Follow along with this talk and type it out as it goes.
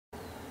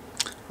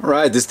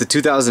Alright, this is the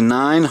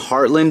 2009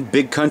 Heartland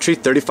Big Country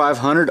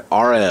 3500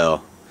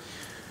 RL.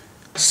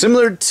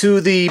 Similar to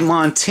the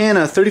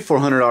Montana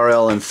 3400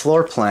 RL in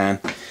floor plan,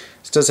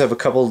 this does have a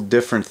couple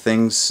different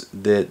things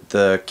that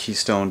the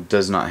Keystone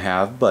does not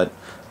have, but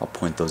I'll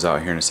point those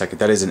out here in a second.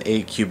 That is an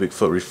 8 cubic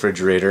foot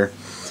refrigerator,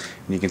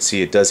 and you can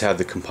see it does have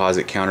the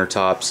composite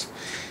countertops,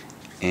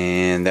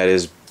 and that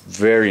is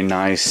very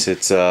nice.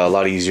 It's a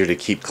lot easier to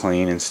keep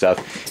clean and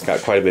stuff.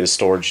 Got quite a bit of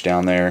storage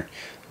down there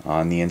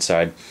on the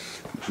inside.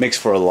 Makes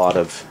for a lot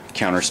of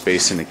counter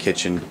space in the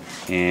kitchen.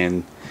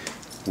 And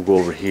we'll go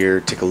over here,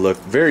 take a look.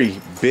 Very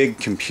big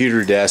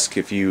computer desk.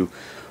 If you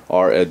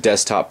are a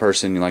desktop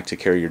person, you like to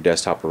carry your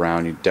desktop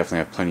around, you definitely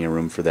have plenty of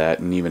room for that,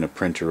 and even a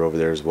printer over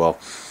there as well.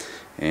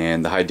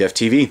 And the high def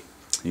TV.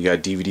 You got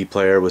a DVD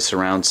player with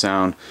surround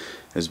sound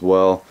as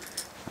well.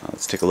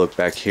 Let's take a look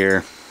back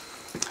here.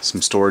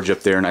 Some storage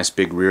up there, nice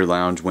big rear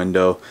lounge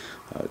window,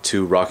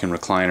 2 rocking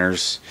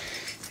recliners,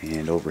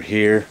 and over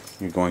here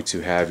you're going to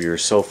have your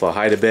sofa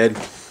hide-a-bed.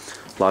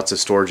 Lots of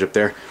storage up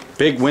there.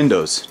 Big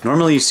windows.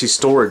 Normally you see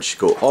storage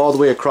go all the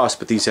way across,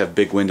 but these have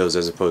big windows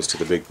as opposed to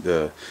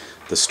the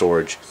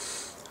storage.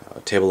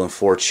 Table and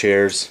 4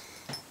 chairs.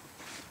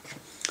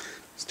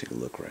 Let's take a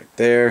look right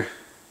there.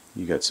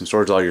 You got some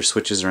storage. All your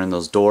switches are in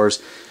those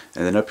doors,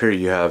 and then up here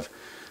you have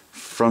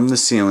from the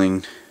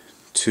ceiling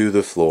to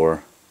the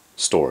floor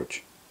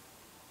storage.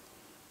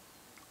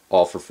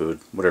 All for food,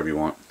 whatever you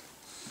want.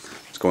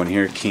 Let's go in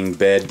here. King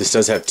bed. This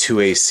does have 2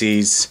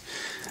 ACs.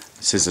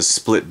 This is a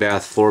split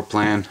bath floor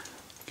plan.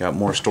 Got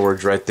more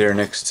storage right there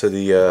next to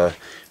the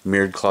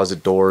mirrored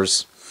closet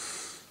doors.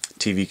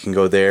 TV can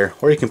go there,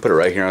 or you can put it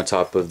right here on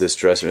top of this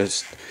dresser.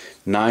 It's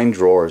 9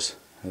 drawers.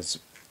 That's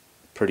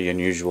pretty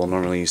unusual.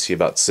 Normally you see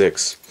about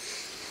 6.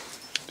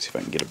 Let's see if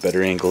I can get a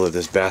better angle of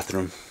this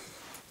bathroom.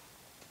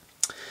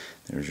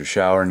 There's your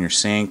shower and your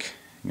sink.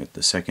 You got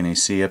the second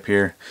AC up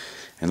here,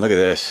 and look at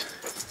this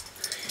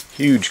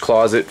huge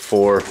closet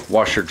for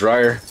washer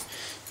dryer.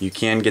 You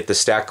can get the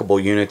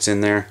stackable units in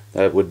there.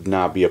 That would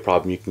not be a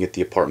problem. You can get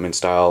the apartment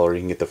style, or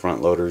you can get the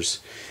front loaders,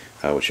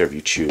 whichever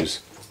you choose.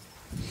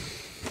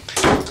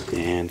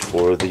 And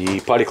for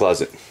the potty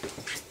closet,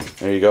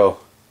 there you go.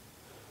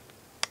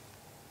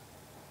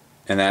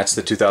 And that's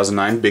the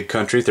 2009 Big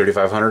Country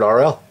 3500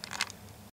 RL.